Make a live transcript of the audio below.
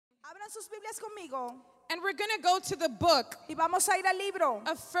sus Biblias conmigo And we're going to go to the book y vamos a ir al libro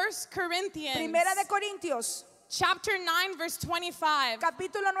of 1 Corinthians, Primera de Corintios, chapter 9, verse 25.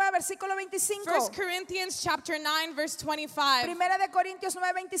 capítulo 9, versículo 25. 1 Corinthians chapter 9, verse 25. Primera de Corintios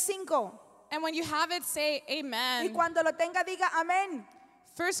 9, 25. And when you have it, say Y amen. cuando lo tenga, diga amén.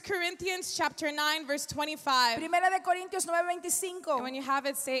 1 Corinthians chapter 9, verse 25. Primera de Corintios 9, 25. And when you have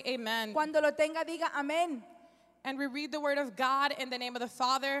it, say amen. Cuando lo tenga, diga amén. And we read the word of God in the name of the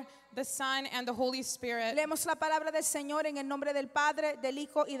Father, the Son, and the Holy Spirit. Leemos la palabra del Señor en el nombre del Padre, del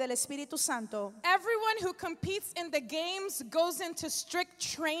Hijo y del Espíritu Santo. Everyone who competes in the games goes into strict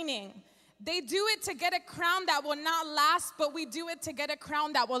training. They do it to get a crown that will not last, but we do it to get a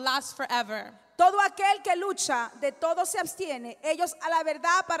crown that will last forever. Todo aquel que lucha, de todo se abstiene. Ellos a la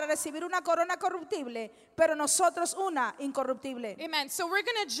verdad para recibir una corona corruptible, pero nosotros una incorruptible. Amen. So we're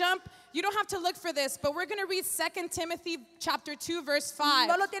going to jump. You don't have to look for this, but we're going to read 2 Timothy chapter 2, verse 5.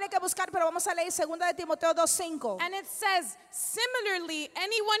 No lo tiene que buscar, pero vamos a leer 2 de Timoteo 2:5. And it says, similarly,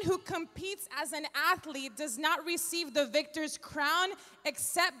 anyone who competes as an athlete does not receive the victor's crown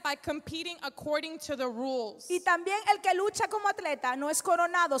except by competing according to the rules. Y también el que lucha como atleta no es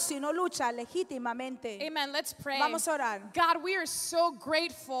coronado, sino lucha legítimamente. Amen. Let's pray. Vamos a orar. God, we are so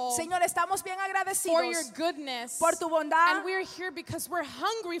grateful Señor, estamos bien for your agradecidos goodness. por tu bondad. And we're here because we're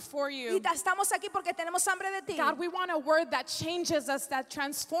hungry for Y you. estamos aquí porque tenemos hambre de ti. God, we want a word that changes us, that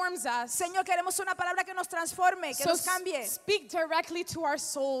transforms us. Señor, queremos una palabra que nos transforme, que So nos cambie. speak directly to our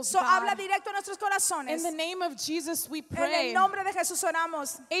souls, So God. habla directo a nuestros corazones. In the name of Jesus, we En pray. el nombre de Jesús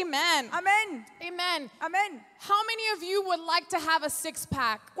oramos. Amen. Amén. Amen. Amén. How many of you would like to have a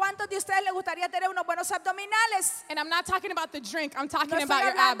six-pack? ¿Cuántos de ustedes les gustaría tener unos buenos abdominales? And I'm not talking about the drink. I'm No talking estoy about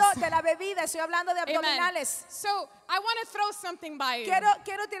your hablando abs. de la bebida, estoy hablando de Amen. abdominales. So I want to throw something by you.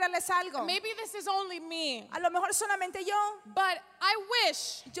 Quiero tirarles algo. Maybe this is only me, A lo mejor solamente yo I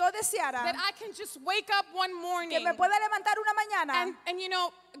wish deseara that I can just wake up one morning que me pueda levantar una mañana and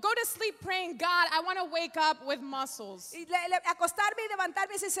go to sleep praying, God, I want to wake up with muscles. y acostarme y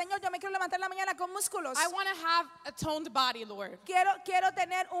levantarme y decir, Señor, yo me quiero levantar en la mañana con músculos. I want to have a toned body, Lord. Quiero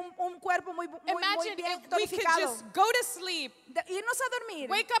tener un cuerpo muy Imagine bien if we could tonificado. just go to sleep, Irnos a dormir,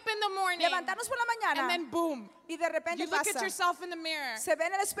 wake up in the morning, levantarnos por la and mañana then boom, y de repente you look at pasa. yourself in the mirror. Se ve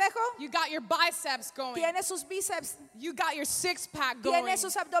en el espejo, You got your biceps going. tiene sus bíceps, You got your six-pack going. tiene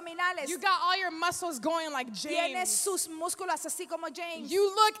sus abdominales, You got all your muscles going like tiene James. sus músculos así como James.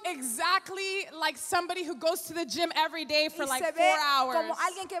 You look exactly like somebody who goes to the gym every day for Y like se 4 ve hours. como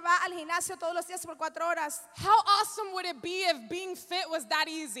alguien que va al gimnasio todos los días por 4 horas. How awesome would it be if being fit was that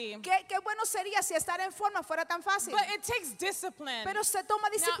easy? Qué bueno sería si estar en forma fuera tan fácil. But it takes discipline. Pero se toma Now,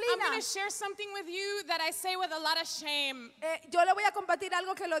 I'm disciplina. going to share something with you that I say with a lot of shame, Yo le voy a compartir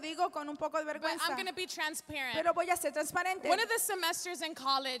algo que lo digo con un poco de but vergüenza, I'm going to be transparent. pero voy a ser transparente. One of the semesters in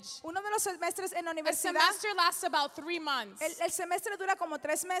college, Uno de los semestres en la a universidad, semester lasts about 3 months. el semestre dura como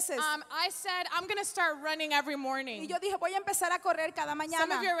 3 meses. I said, I'm going to start running every Y morning. yo dije, voy a empezar a correr cada Some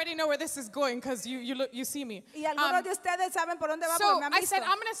mañana. of you already know where this is going because you see me. Y algunos de ustedes saben por dónde va So porque me han I visto. said,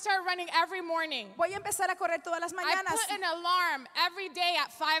 I'm going to start running every morning. Voy a empezar a correr todas las I mañanas. put an alarm every day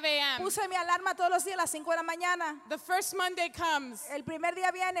at 5 a.m. Puse mi alarma todos los días a las 5 de la mañana. The first Monday comes, El primer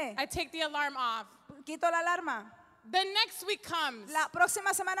día viene, I take the alarm off. quito la alarma. The next week comes, La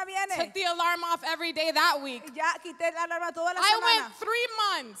próxima semana took viene. the alarm off every day that week. Ya quité la alarma toda la I semana. went 3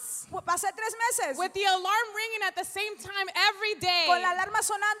 months Pasé 3 meses with the alarm ringing at the same time every day. con la alarma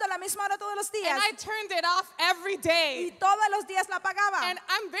sonando a la misma hora todos los días. And I turned it off every Y day. todos los días la apagaba. And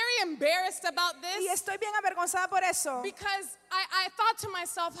I'm very embarrassed about Y this estoy bien avergonzada por eso. because I thought to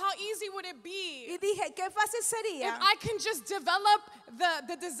myself, how easy would it be Y dije, qué fácil if sería I can just develop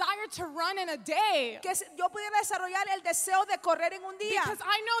the desire to run in a day? que yo pudiera desarrollar el deseo de correr en un día. Because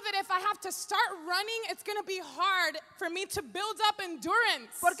I know that if I have to start running, it's going to be hard for me to build up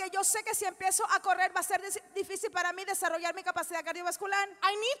endurance. Porque yo sé que si empiezo a correr va a ser difícil para mí desarrollar mi capacidad cardiovascular.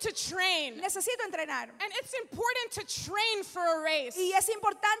 I need to train. Necesito entrenar. And it's important to train for a race. Y es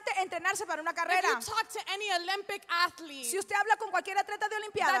importante entrenarse para una If carrera. you talk to any Olympic athlete Si usted habla con cualquier atleta de that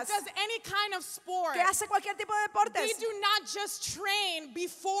Olimpiadas does any kind of sport, que hace cualquier tipo de they deportes, do not just train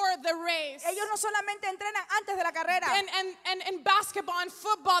before the race. ellos no solamente entrenan antes de la carrera. And in basketball and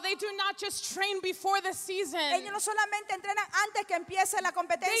football, they do not just train before the season. Ellos no solamente entrenan antes que empiece la They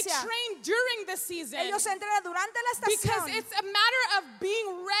competencia. train during the season. Ellos entrenan durante la Because estación. it's a matter of being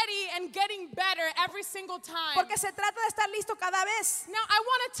ready and getting better every single time. Porque se trata de estar listo cada vez. Now, I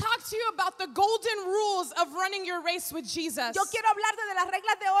want to talk to you about the golden rules of running your race with Jesus. Yo quiero hablarte de las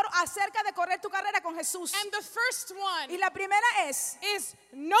reglas de oro acerca de correr tu carrera con Jesús. And the first one Y la primera es, is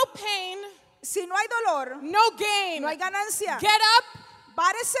no pain, si no hay dolor, no gain. no hay ganancia. Get up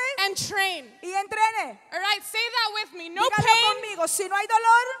Párese and train. y entrene. All right, say that with me. No Dígalo pain, conmigo. Si no hay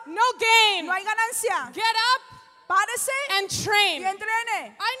dolor, no gain. no hay ganancia. Get up Párese and y train.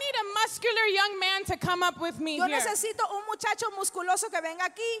 entrene. I need a muscular young man to come up with me Yo here. necesito un muchacho musculoso que venga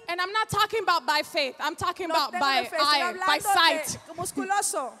aquí. And I'm not talking about by faith. I'm talking No about tengo by de fe, estoy eye, by hablando sight. de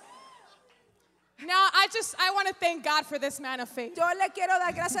musculoso. Now, I want to thank God for this man of faith. Yo le quiero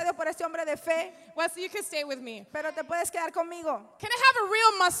dar gracias a Dios por este hombre de fe, Wesley, you can stay with me. pero te puedes quedar conmigo. Can I have a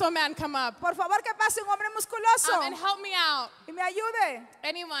real muscle man come up Por favor, que pase un hombre musculoso and help me out? y me ayude,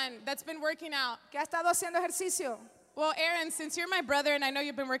 Anyone that's been working out. que ha estado haciendo ejercicio. Well, Aaron, since you're my brother and I know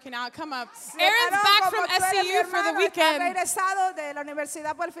you've been working out, come up. Sí, Aaron's Aarón, back como from tú eres mi SCU for the hermano, está weekend. regresado de la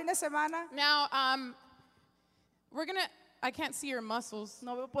universidad por el fin de semana. Now, I can't see your muscles,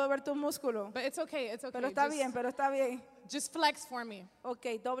 No puedo ver tu músculo, but it's okay, it's okay. pero está bien, pero está bien. Just flex for me.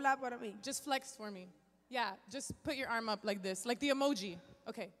 Ok, dobla para mí. Just flex for me. Yeah, just put your arm up like this, like the emoji.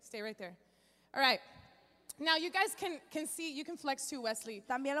 Okay, stay right there. All right. Now, you guys can see, you can flex too, Wesley.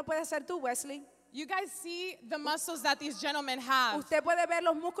 También lo puedes hacer tú, Wesley. You guys see the muscles that these gentlemen have. Usted puede ver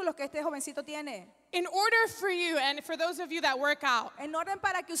los músculos que este jovencito tiene. In order for you, and for those of you that work out, En orden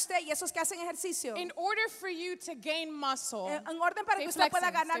para que usted y esos que hacen ejercicio, in order for you to gain muscle, en orden para stay que usted pueda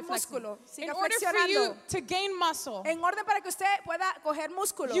flexing, ganar stay flexing. músculo, In siga order for you flexionando. to gain muscle, En orden para que usted pueda coger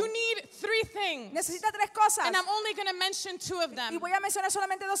músculo, you need three things. necesita tres cosas. And I'm only going to mention two of Y them. voy a mencionar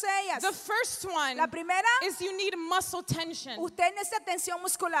solamente dos de ellas. The first one La primera, is you need muscle tension. usted necesita tensión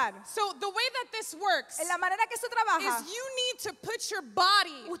muscular. So the way that this works En la manera que esto trabaja, is you need to put your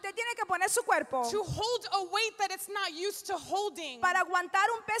body usted tiene que poner su cuerpo to hold a weight that it's not used to holding, para aguantar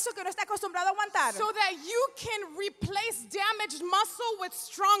un peso que no está acostumbrado a aguantar. so that you can replace damaged muscle with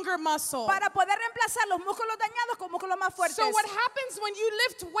stronger muscle. Para poder reemplazar los músculos dañados con músculos más fuertes. So what happens when you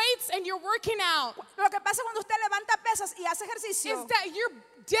lift weights and you're working out Lo que pasa cuando usted levanta pesas y hace is ejercicio, that you're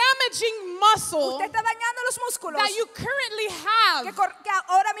damaging muscle usted está dañando los músculos that you currently have. que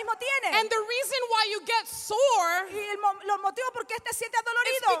ahora mismo tiene. And the reason why you get sore Y los motivos por qué usted siente is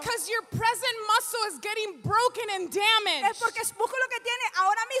adolorido because your present muscle is getting broken and es damaged. porque el músculo que tiene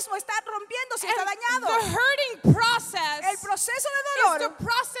ahora mismo está rompiéndose, está And dañado. the hurting process El proceso de is dolor the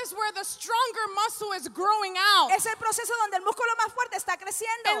process where the stronger muscle is growing out. es el proceso donde el músculo más fuerte está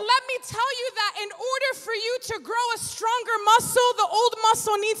creciendo. And let me tell you that in order for you to grow a stronger muscle, the old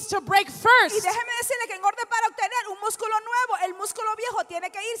muscle needs to break Y first. déjeme decirle que en orden para obtener un músculo nuevo, el músculo viejo tiene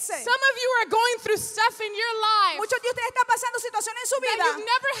que irse. Some of you are going through stuff in your life Muchos de ustedes están pasando situaciones en su that vida you've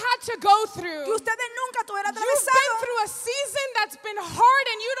never had to go que through. ustedes nunca tuvieron You've been atravesado. through a season that's been hard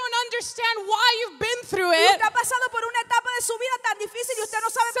and you don't understand why you've been through Y it. usted ha pasado por una etapa de su vida tan difícil y usted no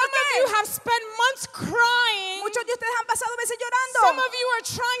sabe por Some of you qué. have spent months crying. Muchos de ustedes han pasado meses Some llorando. of you are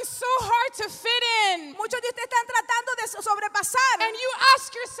trying so hard to fit in. Muchos de ustedes están tratando de sobrepasar. And you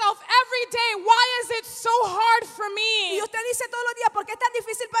ask yourself every day, why is it so hard for me? Y usted dice todos los días, ¿por qué es tan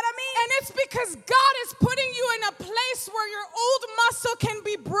difícil para mí? And it's because God is putting you in a place where your old muscle can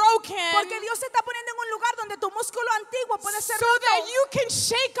be broken, Porque Dios se está poniendo en un lugar donde tu músculo antiguo puede ser so that roto. you can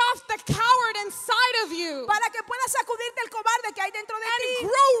shake off the coward inside of you Para que puedas sacudirte el cobarde que hay dentro de and ti.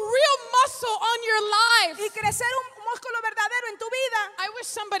 grow real muscle on your life. Y crecer un músculo verdadero en tu vida. I wish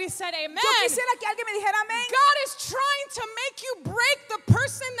somebody said amen. Yo quisiera que alguien me dijera amén. God is trying to make you break the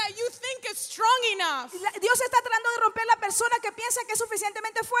person that you think is strong enough. Dios está tratando de romper la persona que piensa que es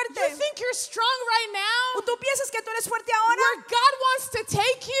suficientemente You fuerte. think you're strong right now? ¿Tú piensas que tú eres fuerte ahora? Where God wants to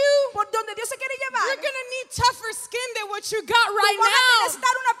take you, Por donde Dios se quiere llevar. you're going to need tougher skin than what you got right Tú vas a now.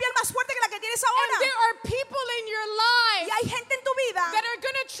 necesitar una piel más fuerte que la que tienes And ahora. there are people in your life Y hay gente en tu vida that are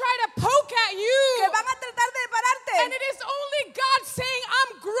going to try to poke at you. que van a tratar de pararte. And it is only God saying,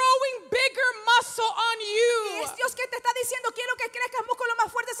 I'm growing bigger muscle on Y you. es Dios que te está diciendo, quiero que crezcas músculos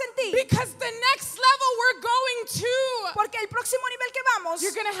más fuertes en ti. Because the next level we're going to, Porque el próximo nivel que vamos,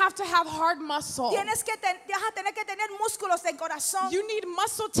 you're going to have hard muscle. vas a tener que tener músculos de corazón. You need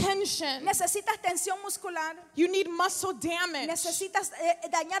muscle tension. Necesitas tensión muscular. You need muscle damage. Necesitas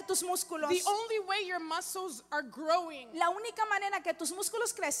dañar tus músculos. The only way your muscles are growing La única manera que tus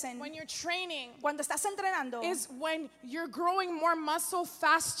músculos crecen when you're training cuando estás entrenando, is when you're growing more muscle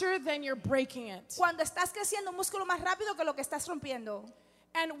faster than you're breaking it. cuando estás creciendo un músculo más rápido que lo que estás rompiendo.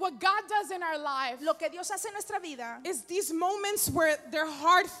 And what God does in our life Lo que Dios hace en nuestra vida, is these moments where they're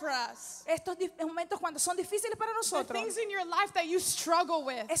hard for us. estos momentos cuando son difíciles para The nosotros, things in your life that you struggle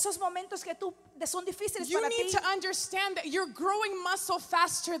with. esos momentos que tú son difíciles You para need ti. to understand that you're growing muscle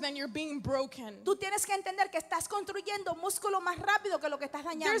faster than you're being broken. Tú tienes que entender que estás construyendo músculo más rápido que lo que estás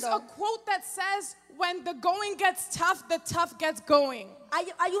There's a dañando. quote that says, when the going gets tough, the tough gets going.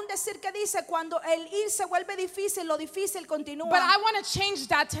 Hay un decir que dice, cuando el ir se vuelve difícil, lo difícil continúa. But I want to change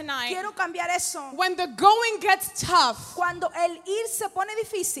that tonight. Quiero cambiar eso. When the going gets tough, Cuando el ir se pone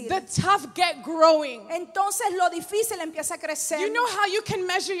difícil, the tough get growing. entonces lo difícil empieza a crecer. You know how you can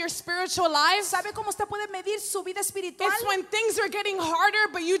measure your spiritual life? ¿Sabe cómo usted puede medir su vida espiritual? It's when things are getting harder,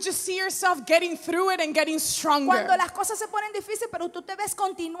 but you just see yourself getting through it and getting stronger. Cuando las cosas se ponen difíciles, pero tú te ves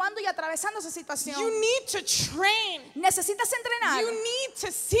continuando y atravesando esa situación. You need to train. Necesitas entrenar. You need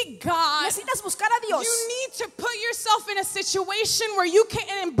to seek God. Necesitas buscar a Dios. You need to put yourself in a situation where you can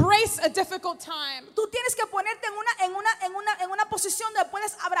embrace a difficult time. Tú tienes que ponerte en una posición donde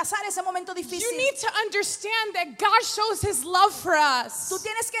puedes abrazar ese momento You difícil. need to understand that God shows His love for us Tú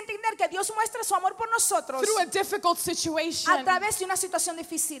tienes que entender que Dios muestra su amor por nosotros through a difficult a situation. través de una situación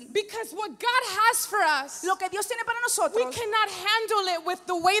difícil. Because what God has for us, Lo que Dios tiene para we nosotros cannot handle it with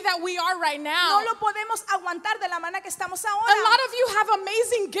the way that we are right now. no lo podemos aguantar de la manera que estamos A ahora. lot of you have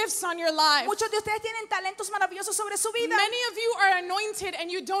amazing gifts on your life. Muchos de ustedes tienen talentos maravillosos sobre su vida. Many of you are anointed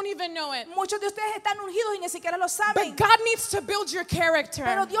and you don't even know it. Muchos de ustedes están ungidos y ni siquiera lo But saben. God needs to build your character.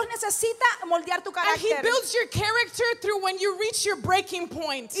 Pero Dios necesita moldear tu And He carácter. builds your character through when you reach your breaking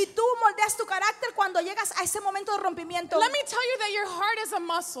point. Y tú moldeas tu carácter cuando llegas a ese momento de rompimiento. Let me tell you that your heart is a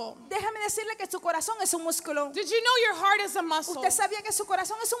muscle. Déjame decirle que su corazón es un músculo. Did you know your heart is a muscle? Usted sabía que su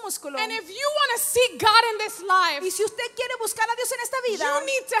corazón es un músculo. And if you want to seek God in this life, Y si usted quiere buscar a Dios en esta vida, you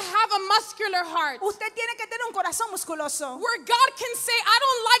need to have a muscular heart usted tiene que tener un corazón musculoso. where God can say, I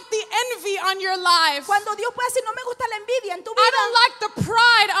don't like the envy on your life. Cuando Dios puede decir, no me gusta la envidia en tu I vida, don't like the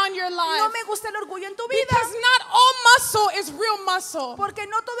pride on your no life. me gusta el orgullo en tu vida, Because not all muscle is real muscle. porque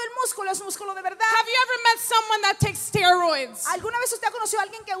no todo el músculo es músculo de verdad. Have you ever met someone that takes steroids? ¿Alguna vez usted ha conocido a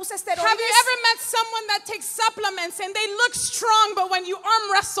alguien que usa Have you esteroides? ever met someone that takes supplements and they look strong, but when you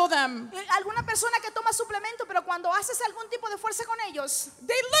arm wrestle them, ¿Alguna persona que toma suplemento, pero cuando haces algún tipo de fuerza con ellos,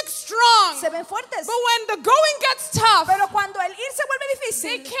 they look strong. se ven fuertes? But when the going gets tough, Pero cuando el ir se vuelve they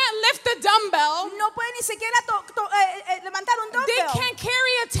difícil, can't lift the dumbbell, no pueden ni siquiera levantar un they dumbbell, can't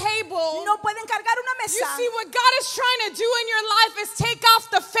carry a table. no pueden cargar una You mesa. see, what God is trying to do in your life is take off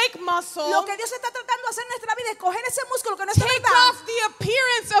the fake muscle, Lo que Dios está tratando de hacer en nuestra vida es coger ese músculo que no es de take verdad, off the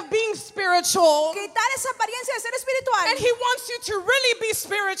appearance of being spiritual, quitar esa apariencia de ser espiritual. and He wants you to really be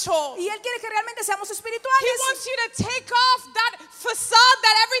spiritual. Y Él quiere que realmente seamos He espirituales. wants you to take off that facade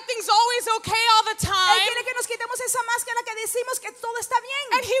that everything's always okay all the Él time. quiere que nos quitemos esa máscara que decimos que todo está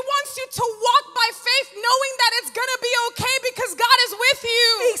And bien. He wants you to walk by faith knowing that it's going to be okay because God is with you.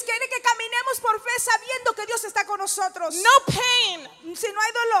 Y quiere que caminemos por fe sabiendo que Dios está con nosotros. No pain, Si no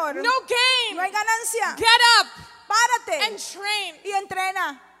hay dolor, no gain. no hay ganancia. Get up Párate and train. y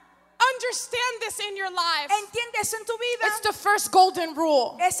entrena. Understand this in your life. Entiende eso en tu vida. It's the first golden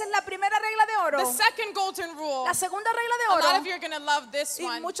rule. Esa es la primera regla de oro. The second golden rule. La segunda regla de A lot oro. of you are going to love this Y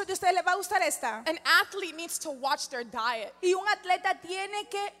one. muchos de ustedes les va a gustar esta. An athlete needs to watch their diet. Y un atleta tiene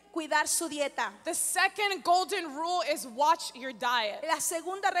que cuidar su dieta. The second golden rule is watch your diet. La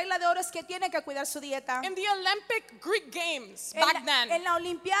segunda regla de oro es que tiene que cuidar su dieta. In the Olympic Greek Games En back la, then, en la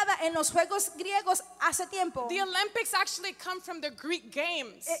Olimpiada, en los Juegos griegos hace tiempo, the Olympics actually come from the Greek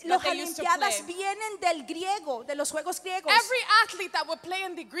Games las that they used to Olimpiadas play. vienen del griego, de los Juegos griegos. Every athlete that would play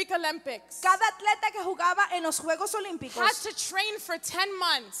in the Greek Olympics Cada atleta que jugaba en los Juegos had Olímpicos to train for 10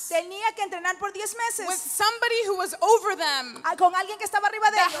 months tenía que entrenar por 10 with meses somebody who was over them con alguien que estaba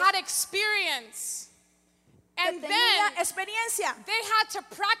arriba de that ellos, had experience. que And tenía then experiencia. they had to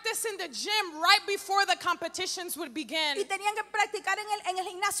practice in the gym right before the competitions would begin. Y tenían que practicar en el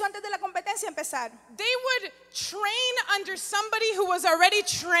gimnasio antes de la competencia empezar. They would train under somebody who was already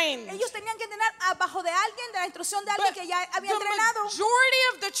trained. Ellos tenían que entrenar abajo de alguien, de la instrucción de alguien But que ya the había entrenado. majority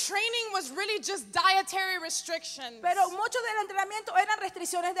of the training was really just dietary restrictions. Pero mucho del entrenamiento eran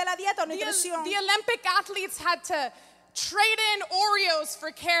restricciones de la dieta o nutrición. The Olympic athletes had to trade in Oreos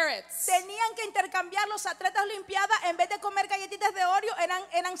for carrots. Tenían que intercambiar los atletas olimpiadas, en vez de comer galletitas de Oreo,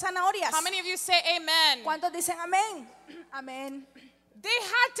 eran zanahorias. How many of you say amen? ¿Cuántos dicen amén? Amén. They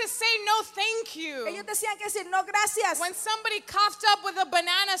had to say no thank you. Ellos decían que decir no gracias. When somebody coughed up with a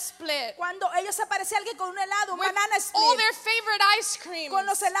banana split, Cuando ellos aparecía alguien con un helado, un with banana all split, their favorite ice creams, con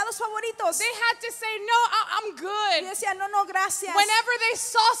los helados favoritos, they had to say no, I'm y good. decían no, no, gracias. Whenever they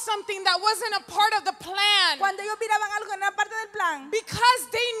saw something that wasn't a part of the plan, Cuando ellos miraban algo que no era parte del plan, because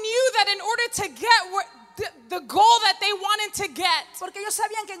they knew that in order to get the goal that they wanted to get, Porque ellos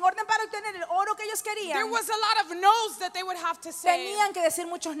sabían que en orden para obtener el oro que ellos there querían, was a lot of no's that they would have to say. tenían que decir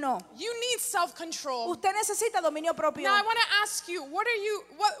muchos no. You need self-control. Usted necesita dominio propio. Now I want to ask you, what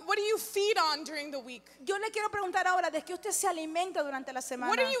do you feed on during the week? Yo le quiero preguntar ahora, ¿de qué usted se alimenta durante la semana?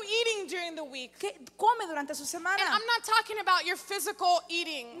 What are you eating during the week? ¿Qué come durante su And semana? I'm not talking about your physical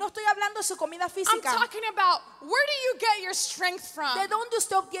eating. No estoy hablando de su comida I'm física. talking about, where do you get your strength from? ¿De dónde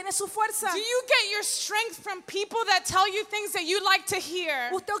usted obtiene su fuerza? Do you get your strength from people that tell you things that you like to hear?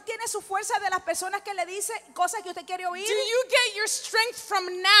 ¿Usted obtiene su fuerza de las personas que le dicen cosas que usted quiere oír? Do you get your strength from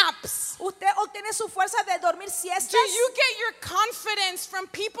naps? ¿Usted obtiene su fuerza de dormir siestas? Do you get your confidence from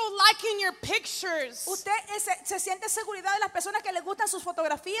people liking your pictures? ¿Usted se siente seguridad de las personas que le gustan sus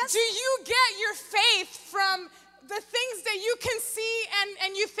fotografías? Do you get your faith from the things that you can see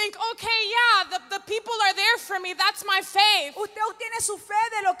and you think, okay, yeah, the people are there for me, that's my faith? Usted obtiene su fe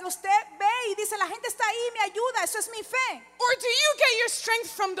de lo que usted ve y dice, la gente está ahí, me ayuda, eso es mi fe. Or do you get your strength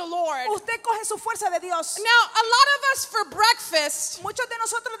from the Lord? Usted coge su fuerza de Dios. Now, a lot of us for breakfast, Muchos de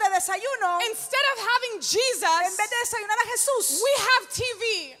nosotros de desayuno, instead of having en Jesus, vez de desayunar a Jesús, we have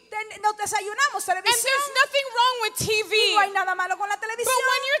TV. nos desayunamos And televisión. there's nothing wrong with TV. No hay nada malo con la But televisión.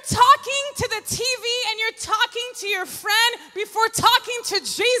 when you're talking to the TV and you're talking to your friend before talking to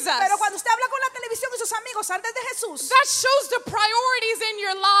Jesus, Pero cuando usted habla con la televisión y sus amigos antes de Jesús, that shows the priorities in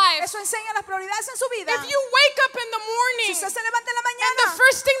your life. eso enseña las prioridades en su vida. If you wake up in the Si morning usted se levanta en la and the mañana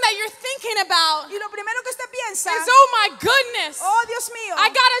first thing that you're thinking about y lo primero que usted piensa is, oh my goodness, oh Dios mío, I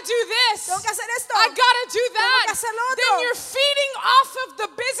gotta do this, tengo que hacer esto, I gotta do tengo que that, hacer lo then otro. you're feeding off of the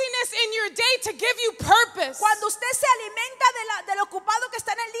busyness in your day to give you purpose. Cuando usted se alimenta de lo ocupado que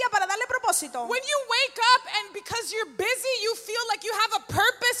está en el día para darle propósito. When you wake up and because you're busy, you feel like you have a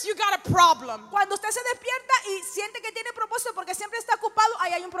purpose, you got a problem. Cuando usted se despierta y siente que tiene propósito porque siempre está ocupado,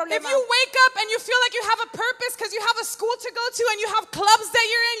 ahí hay un If problema. you wake up and you feel like you have a purpose because you have a school to go to and you have clubs that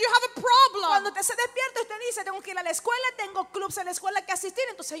you're in, you have a Cuando problem. usted se despierta, usted dice, tengo que ir a la escuela, tengo clubs en la escuela que asistir,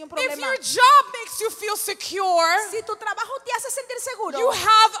 entonces hay un If problema. your job makes you feel secure, Si tu trabajo te hace sentir seguro, you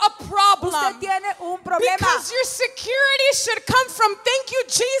have a usted problem. tiene un problema. Because your security should come from thank you,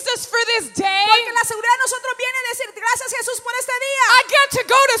 Jesus, for this day. Porque la seguridad de nosotros viene de decir, gracias Jesús por este día. I get to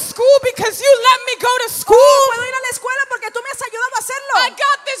go to school because you let me go to school. Puedo ir a la escuela porque tú me has ayudado a hacerlo. I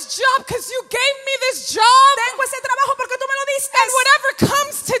got this job because you gave me this job. Tengo ese trabajo porque tú me lo diste. And whatever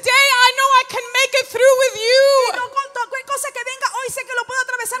comes today, I know I can make it through with Y you. cualquier cosa que venga hoy sé que lo puedo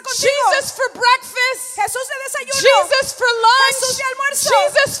atravesar contigo. Jesus for breakfast. Jesús de desayuno. Jesus for lunch. Jesús de almuerzo.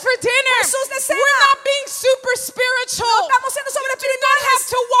 Jesus for dinner. Jesús de cena. We're not being super spiritual. No estamos siendo sobre You do not have espirituales.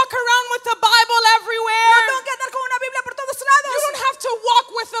 to walk around with the Bible No everywhere. tengo que andar con una Biblia por todos You lados. don't have to walk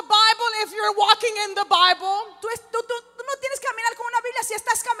with the Bible if you're walking in the Bible. Tú no tienes que caminar con una Biblia si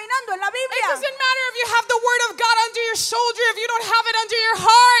estás caminando en la It Biblia. doesn't matter if you have the Word of God under your shoulder if you don't have it under your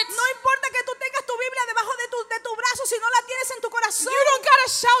heart. No importa que tú tengas tu Biblia debajo de tu brazo si no la tienes en tu corazón. You don't gotta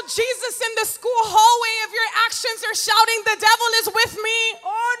shout Jesus in the school hallway if your actions are shouting the devil is with me.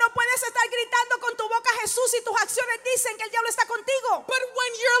 Oh, no puedes estar gritando con tu boca Jesús y tus acciones dicen que el diablo está contigo. But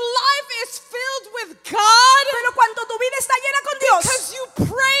when your life is filled with God, Pero cuando tu vida está llena con Dios, because you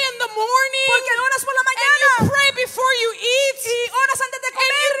pray in the morning porque oras por la and you mañana pray before you eat y oras antes de and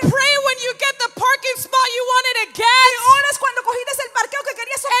you comer pray when you get the parking spot you wanted to y get oras cuando cogiste el parqueo que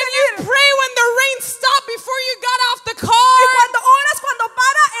querías and you obtener pray when the rain stopped before you got off the y car cuando oras cuando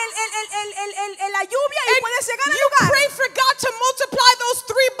para la lluvia y and puedes llegar al you lugar pray for God to multiply those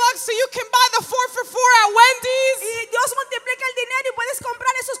 $3 so you can buy the 4 for $4 at Wendy's. y Dios multiplica el dinero y puedes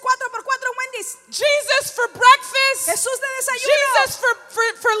comprar esos 4x4 en Wendy's. Jesus for breakfast. Jesús de desayuno, Jesus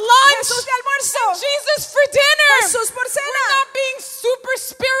for lunch. Jesús de almuerzo, Jesus for dinner. Jesús por We're cena. not being super No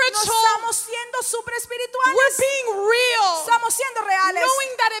spiritual. estamos siendo super We're espirituales, being real. estamos siendo reales.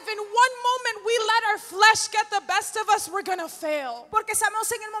 Knowing that if in one moment we let our flesh get the best of us, we're going to fail. Porque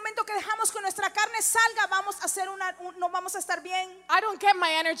sabemos en el momento que dejamos que nuestra carne salga, vamos a hacer no vamos a estar bien. I don't get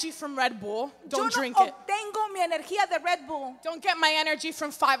my energy from Red Bull. Don't Yo drink no it. obtengo mi energía de Red Bull, Don't get my energy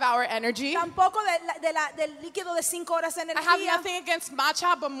from 5-hour energy. tampoco del líquido de 5 horas de I have energía. nothing against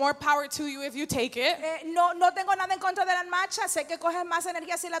matcha, but more power to you if you take it. No tengo nada en contra de la matcha, sé que coges más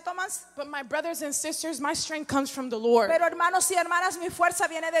energía si la tomas. But my brothers and sisters, my strength comes from the Lord. Pero hermanos y hermanas, mi fuerza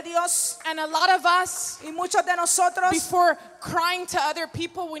viene de Dios. And a lot of us, Y muchos de nosotros, before crying to other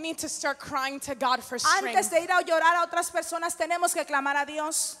people, we need to start crying to God for antes strength. de ir a llorar a otras personas, tenemos que clamar a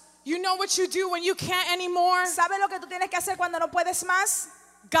Dios. You know what you do when you can't anymore? ¿Sabes lo que tú tienes que hacer cuando no puedes más?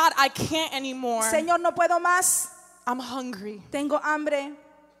 God, I can't anymore. Señor, no puedo más. I'm hungry. Tengo hambre.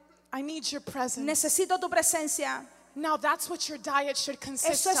 I need your presence. Necesito tu presencia. Now that's what your diet should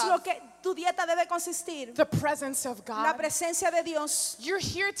consist Eso es lo of. que tu dieta debe consistir. The presence of La God. presencia de Dios. You're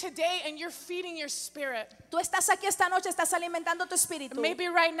here today and you're feeding your spirit. Tú estás aquí esta noche, estás alimentando tu espíritu. Maybe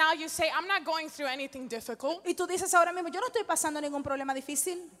right now you say, I'm not going through anything difficult, Y tú dices ahora mismo, yo no estoy pasando ningún problema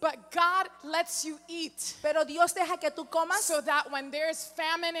difícil, but God lets you eat pero Dios deja que tú comas, so that when there's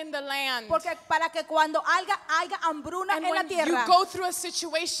famine in the land, porque para que cuando haya hambruna and en la when you tierra, go through a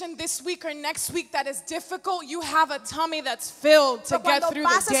situation this week or next week that is difficult, you have a tummy that's filled to pero get cuando through the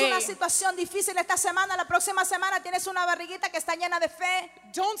pasas day. una situación difícil esta semana, la próxima semana tienes una barriguita que está llena de fe.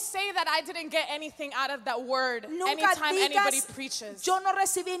 Don't say that I didn't get anything out of that word Nunca anytime anybody digas, preaches. yo no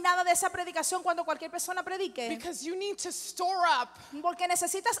recibí nada de esa predicación cuando cualquier persona predique, Because you need to store up porque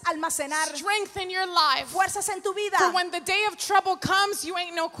necesitas almacenar strength in your life. fuerzas en tu vida, For when the day of trouble comes, you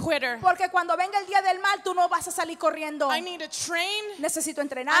ain't no quitter. porque cuando venga el día del mal tú no vas a salir corriendo. I need to train. Necesito I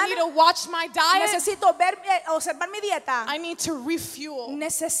entrenar, need to watch my diet. necesito observar mi dieta, I need to refuel.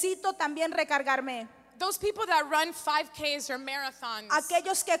 necesito también recargarme. Those people that run 5Ks or marathons,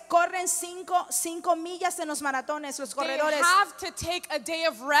 Aquellos que corren 5 millas en los maratones, los they corredores, have to take a day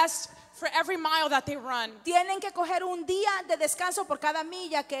of rest for every mile that they run tienen que coger un día de descanso por cada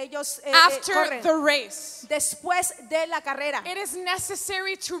milla que ellos after corren the race. después de la carrera. It is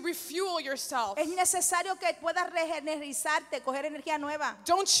necessary to refuel yourself. Es necesario que puedas regenerizarte, coger energía nueva.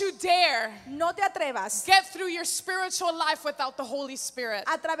 Don't you dare No te atrevas get through your spiritual life without the Holy Spirit.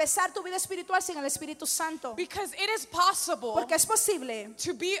 a atravesar tu vida espiritual sin el Espíritu Santo, Because it is possible porque es posible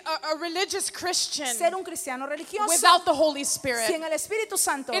to be a religious Christian ser un cristiano religioso without the Holy Spirit. sin el Espíritu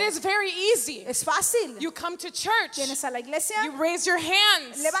Santo. It is very easy. Es fácil. You come to church, Vienes a la iglesia, you raise your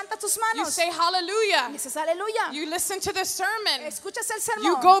hands, levanta tus you manos, say hallelujah, dices aleluya, you listen to the sermon, escuchas el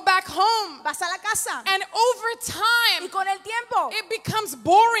you sermón, go back home, vas a la casa and over y time, con el tiempo it becomes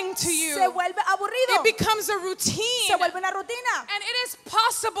boring to se you. vuelve aburrido, It becomes a routine. se vuelve una rutina. And it is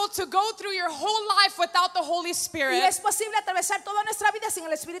possible to go through your whole life without the Holy Y Spirit. es posible atravesar toda nuestra vida sin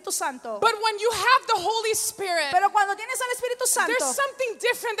el Espíritu Santo. But when you have the Holy Spirit, Pero cuando tienes al Espíritu Santo, there's something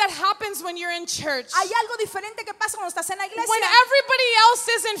different that happens when you're in church. hay algo diferente que pasa cuando estás en la iglesia. When everybody else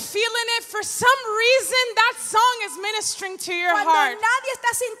isn't feeling it, for some reason that song is ministering to your Cuando heart. nadie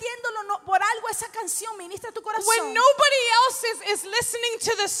está sintiéndolo, por algo esa canción ministra tu corazón. When nobody else is listening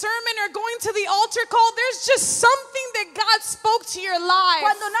to the sermon or going to the altar call, there's just something that God spoke to your life.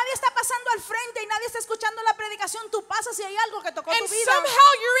 Cuando nadie está pasando al frente y nadie está escuchando la predicación, tú pasas y hay algo que tocó And tu vida. somehow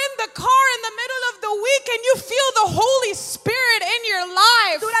you're in the car in the middle of the week and you feel the Holy Spirit in your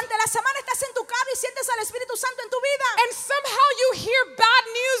life. Durante la semana estás en tu carro y sientes al Espíritu Santo en tu vida. And somehow you hear bad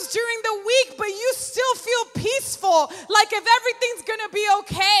news during the week, but you still feel peaceful, like if everything's gonna be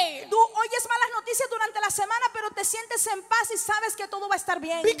okay. Tú oyes malas noticias durante la semana, pero te sientes en paz y sabes que todo va a estar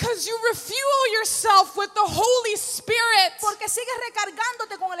bien. Because you refuel yourself with the Holy Spirit. Porque sigues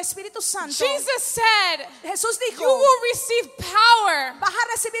recargándote con el Espíritu Santo. Jesus said, Jesús dijo, you will receive power vas a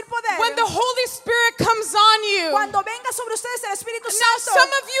recibir poder when the Holy Spirit comes on you. cuando venga sobre ustedes el Espíritu Now, Santo.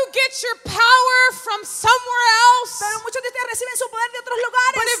 some of you get your power from somewhere else. Pero muchos de ustedes reciben su poder de otros But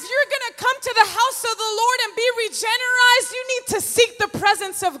lugares. if you're going to come to the house of the Lord and be regenerized, you need to seek the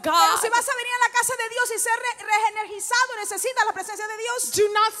presence of Pero God. si vas a venir a la casa de Dios y ser regenerizado, necesitas la presencia de Dios. Do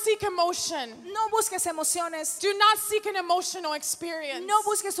not seek emotion. No busques emociones. Do not seek an emotional experience. No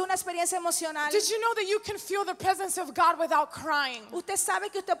busques una experiencia emocional. Did you know that you can feel the presence of God without crying? Usted sabe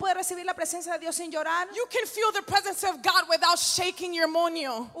que usted puede recibir la presencia de Dios sin llorar. You can feel the presence of God without shaking your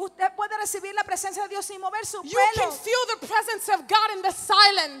moño. Usted puede recibir la presencia de Dios sin mover su You can pelo. feel the presence of God in the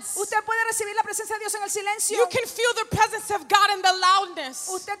silence. Usted puede recibir la presencia de Dios en el silencio. You can feel the presence of God in the loudness.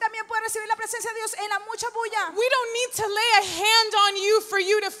 Usted también puede recibir la presencia de Dios en la mucha bulla. We don't need to lay a hand on you for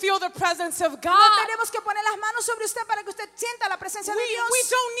you to feel the presence of No God. tenemos que poner las manos sobre usted para que usted sienta la presencia de We Dios.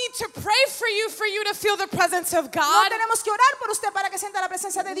 don't need to pray for you to feel the presence of No God. tenemos que orar por usted para que sienta la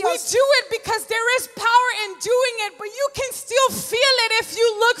presencia de We Dios. do it because there is power in doing it, but you can still feel it if you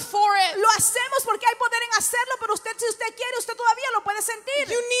look for it. Lo hacemos porque hay poder en hacerlo, pero usted, si usted quiere, usted todavía lo puede sentir.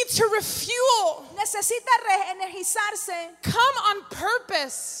 You need to refuel. Necesita reenergizarse Come on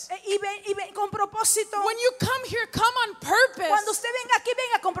purpose. y con propósito. When you come here, come on purpose. Cuando usted venga aquí,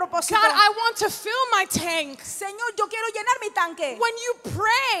 venga con propósito. God, I want to fill my tank. Señor, yo quiero llenar mi tanque. When you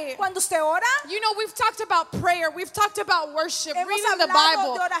pray, Cuando usted ora, you know, we've talked about prayer, we've talked about worship, hemos reading the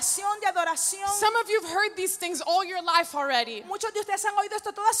hablado Bible. de oración, de adoración. Some of you have heard these things all your life already. Muchos de ustedes han oído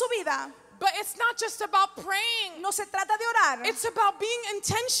esto toda su vida. But it's not just about praying. No se trata de orar. It's about being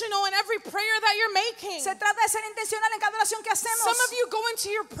intentional in every prayer that you're making. Se trata de ser intencional en cada oración que hacemos. Some of you go into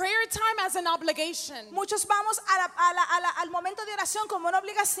your prayer time as an obligation. Muchos vamos al momento de oración como una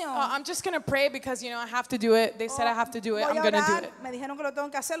obligación. I'm just going to pray because, I have to do it. They said I have to do it. Voy I'm a going to do orar, it. me dijeron que lo tengo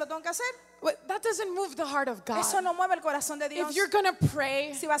que hacer, lo tengo que hacer. But that doesn't move the heart of God. Eso no mueve el corazón de Dios. If you're going to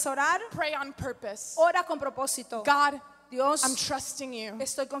pray, Si vas a orar, pray on purpose. ora con propósito. God, Dios, I'm trusting you.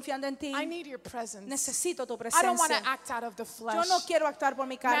 estoy confiando en ti. I need your presence. Necesito tu I don't want to presencia. act out of the flesh. Yo no quiero actuar por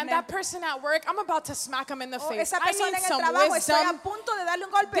mi Man, carne. that person at work, I'm about to smack him in the O face. esa I persona need en el some trabajo, estoy a wisdom. punto de darle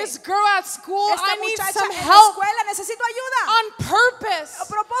un golpe. This girl at school, Esta I need muchacha some en la help escuela, necesito ayuda. on purpose. A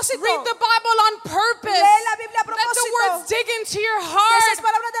propósito. Read the Bible on purpose. Lee la Biblia a Let the propósito. words dig into your Que heart. esas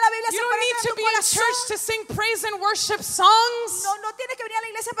palabras de la Biblia You se don't need penetren to en tu be in corazón. church to sing praise and worship songs. No tienes que venir a la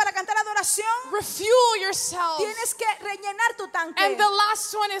iglesia para cantar adoración. Refuel yourself. Tienes que rellenar tu tanque. And the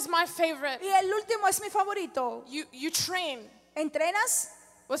last one is my favorite. Y el último es mi favorito. You train. ¿Entrenas?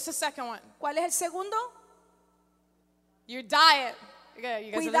 What's the second one? ¿Cuál es el segundo? Your diet. Yeah,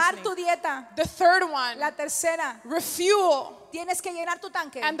 you guys are Cuidar listening. tu dieta. The third one, La tercera, refuel. tienes que llenar tu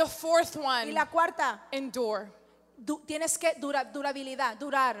tanque. And the fourth Y one, la cuarta, endure. tienes que durabilidad,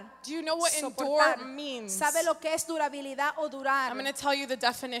 durar. Do you know what Soportar. endure means? ¿Sabe lo que es durabilidad o durar? I'm going to tell you the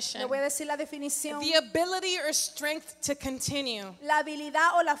definition. Le voy a decir la definición. The ability or strength to continue La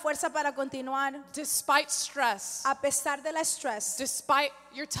habilidad o la fuerza para continuar despite stress, a pesar de la estrés, despite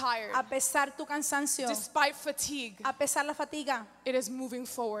you're tired, a pesar tu cansancio, despite fatigue. a pesar la fatiga, It is moving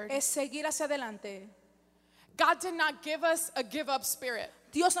forward. es seguir hacia adelante. God did not give us a give up spirit.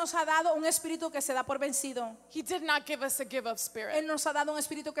 Dios nos ha dado un espíritu que se da por vencido. He did not give us a give up spirit. Él nos ha dado un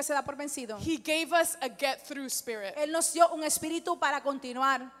espíritu que se da por vencido. He gave us a get through spirit. Él nos dio un espíritu para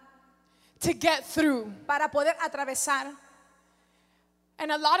continuar, To get through. para poder atravesar.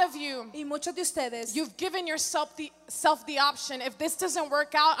 And a lot of you, Y muchos de ustedes, you've given yourself the option. If this doesn't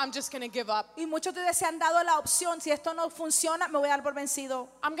work out, I'm just going to give up. y muchos de ustedes se han dado la opción, si esto no funciona, me voy a dar por vencido.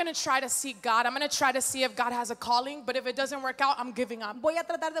 I'm going to try to seek God. I'm going to try to see if God has a calling. But if it doesn't work out, I'm giving up. Voy a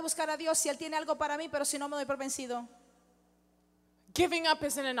tratar de buscar a Dios si Él tiene algo para mí, pero si no me doy por vencido. Giving up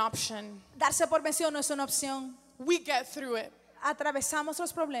isn't an option. Darse por vencido no es una opción. We get through it. Atravesamos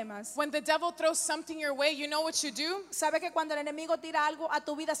los problemas. When the devil throws something your way, you know what you do? ¿Sabe que cuando el enemigo tira algo a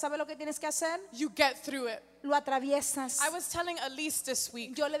tu vida, sabe lo que tienes que hacer? You get through it. Lo atraviesas. I was telling Elise this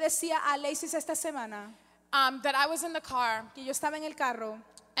week Yo le decía a Lacey esta semana that I was in the car, que yo estaba en el carro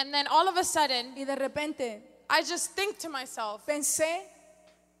and then all of a sudden, y de repente I just think to myself, pensé,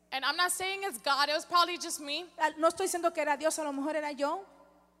 and I'm not saying it's God, it was probably just me. no estoy diciendo que era Dios, a lo mejor era yo.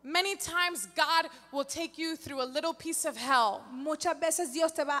 Many times God will take you through a little piece of hell Muchas veces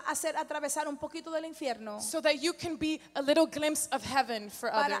Dios te va a hacer atravesar un poquito del infierno so that you can be a little glimpse of heaven for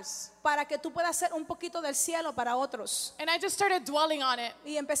others. para que tú puedas ser un poquito del cielo para otros. And I just started dwelling on it.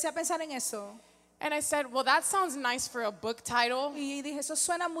 Y empecé a pensar en eso. And I said, well, that sounds nice for a book title. Y dije, eso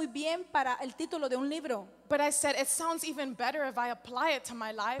suena muy bien para el título de un libro, But I said, it sounds even better if I apply it to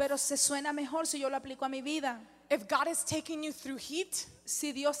my life. pero se suena mejor si yo lo aplico a mi vida. If God is taking you through heat,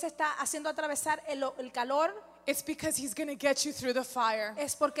 Si Dios te está haciendo atravesar el calor, it's because He's going to get you through the fire.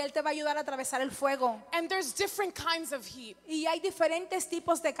 es porque Él te va a ayudar a atravesar el fuego. And there's different kinds of heat. Y hay diferentes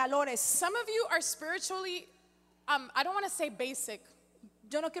tipos de calores. Some of you are spiritually, I don't want to say basic.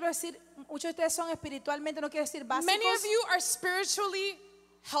 Yo no quiero decir, muchos de ustedes son espiritualmente, no quiero decir Many básicos. of you are spiritually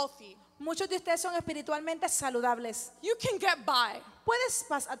healthy. Muchos de ustedes son espiritualmente saludables. You can get by. ¿Puedes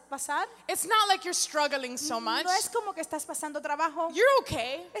pasar? It's not like you're struggling so much. No es como que estás pasando trabajo. You're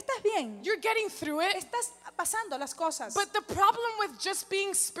okay. Estás bien. You're getting through it. Estás pasando las cosas. But the problem with just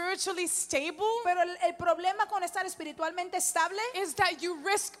being spiritually stable Pero el problema con estar espiritualmente estable is that you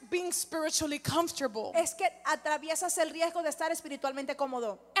risk being spiritually comfortable. es que atraviesas el riesgo de estar espiritualmente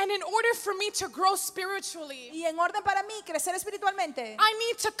cómodo. And in order for me to grow spiritually, Y en orden para mí crecer espiritualmente, I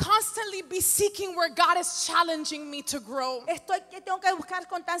need to constantly be seeking where God is challenging me to grow. tengo que buscar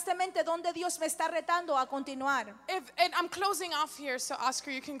constantemente donde Dios me está retando a continuar. And I'm closing off here, so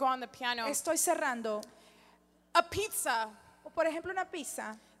Oscar, you can go on the piano. Estoy cerrando. A pizza. Por ejemplo, una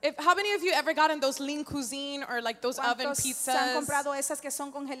pizza. How many of you ever gotten those lean cuisine or like those oven ¿Cuántos se han pizzas? comprado esas que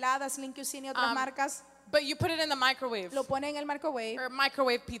son congeladas, Lean Cuisine y otras marcas? But you put it in the microwave, Lo ponen en el microwave or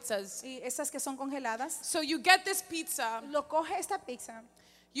microwave pizzas. y esas que son congeladas. So you get this pizza, Lo coge esta pizza,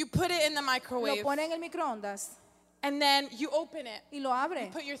 you put it in the lo microwave, pone en el microondas and then you open it. y lo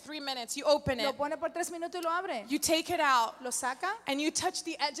abre. Put your 3 minutes, you open Lo it, pone por 3 minutos y lo abre. you take it out, Lo saca and you touch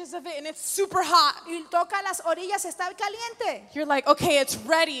the edges of it, and it's super hot. y toca las orillas, está caliente. You're like, okay, it's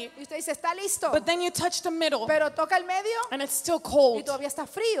ready. Y usted dice, está listo. But then you touch the middle, Pero toca el medio and it's still y cold. todavía está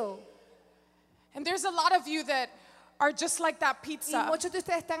frío. And there's a lot of you that are just like that Y pizza. muchos de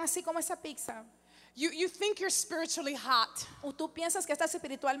ustedes están así como esa pizza. You think you're spiritually hot. O tú piensas que estás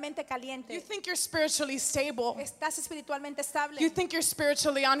espiritualmente You caliente. think you're spiritually stable. Estás espiritualmente estable. You think you're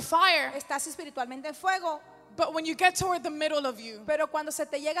spiritually on fire. Estás espiritualmente en fuego. But when you get toward the middle of you, Pero cuando se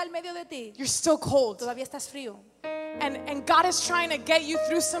te llega al medio de ti, you're still cold. todavía estás frío. And God is trying to get you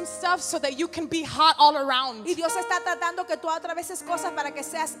through some stuff so that you can be hot all around. Y Dios está tratando que tú atraveses cosas para que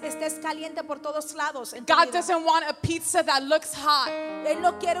estés caliente por todos lados. En tu God vida. doesn't want a pizza that looks hot. Él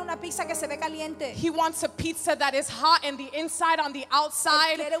no quiere una pizza que se ve caliente. He wants a pizza that is hot in the inside, on the Él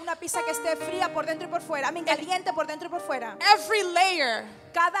outside. quiere una pizza que esté fría por dentro y por fuera. Caliente por dentro y por fuera. Every layer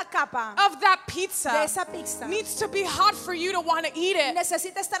Cada capa of that de pizza esa pizza needs to be hot for you to want to eat it.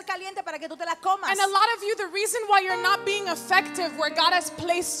 necesita estar caliente para que tú te la comas. And a lot of you, the reason why you're not being effective where God has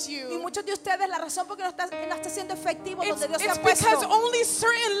placed Y you, muchos de ustedes, la razón por qué no está siendo efectivo donde Dios te it's ha because puesto. only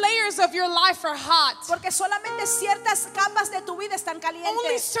certain layers of your life are hot. Porque solamente ciertas capas de tu vida están Only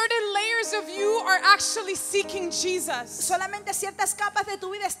calientes. certain layers of you are actually seeking Jesus. Solamente ciertas capas de tu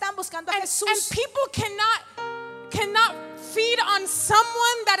vida están buscando a And Jesús. people cannot feed on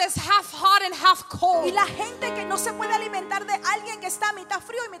someone that is half hot and half cold. Y la gente que no se puede alimentar de alguien que está mitad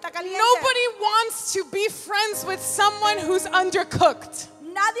frío y mitad caliente. Nobody wants to be friends with someone who's undercooked.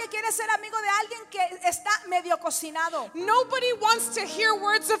 Nadie quiere ser amigo de alguien que está medio cocinado. Nobody wants to hear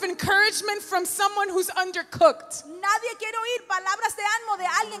words of encouragement from someone who's undercooked. Nadie quiere oír palabras de ánimo de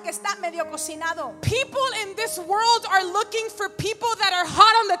alguien que está medio cocinado. People in this world are looking for people that are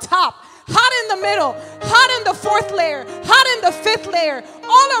hot on the top, hot in the middle, hot in the fourth layer, hot in the fifth layer,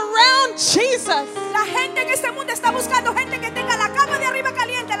 all around Jesus. La gente en este mundo está buscando gente que tenga la capa de arriba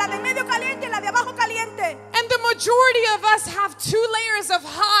caliente, la de medio caliente y la de abajo caliente. And the majority of us have two layers of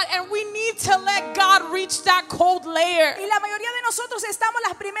hot, and we need to let God reach that cold layer. Y la mayoría de nosotros estamos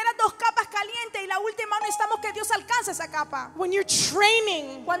las primeras dos capas calientes y la última necesitamos que Dios alcance esa capa. When you're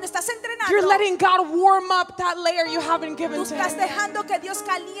training, Cuando estás entrenando, you're letting God warm up that layer you haven't tú given to estás Him. dejando que Dios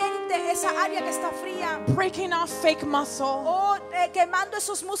caliente esa área que está fría. Breaking off fake muscle, O quemando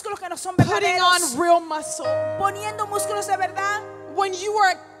esos músculos que no son putting verdaderos. on real muscle. Poniendo músculos de verdad. When you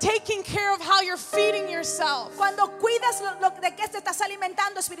are taking care of how you're feeding yourself. Cuando cuidas de qué te estás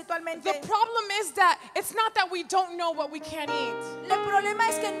alimentando espiritualmente. The problem is that it's not that we don't know what we can eat. El problema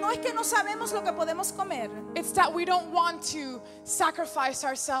es que no sabemos lo que podemos comer. It's that we don't want to sacrifice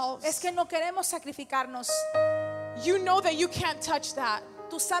ourselves. Es que no queremos sacrificarnos. You know that you can't touch that.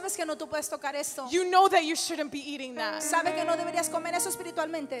 Tú sabes que no tú puedes tocar esto. You know that you shouldn't be eating that. Sabes que no deberías comer eso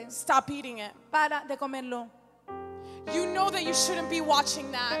espiritualmente. Stop eating it. Para de comerlo. You know that you shouldn't be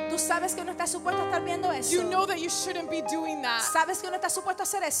watching that. Tú sabes que no estás supuesto a estar viendo eso. You know that you shouldn't be doing that. Sabes que no estás supuesto a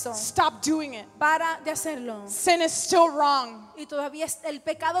hacer eso. Stop doing it. Para de hacerlo. Sin is still wrong. Y todavía el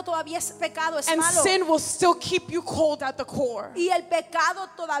pecado todavía es pecado, es And malo. sin will still keep you cold at the core. Y el pecado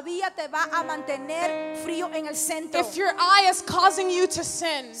todavía te va a mantener frío en el centro. If your eye is causing you to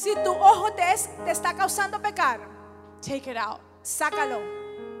sin, Si tu ojo te está causando pecar, take it out. sácalo.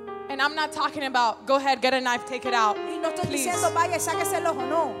 And I'm not talking about go ahead, get a knife, take it out. Y no estoy Please. diciendo vaya y sáquese el ojo,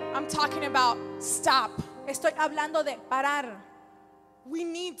 no. I'm talking about stop. Estoy hablando de parar. We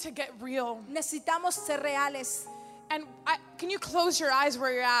need to get real. Necesitamos ser reales. And can you close your eyes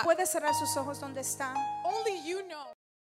where you're at? Puede cerrar sus ojos donde está. Only you know.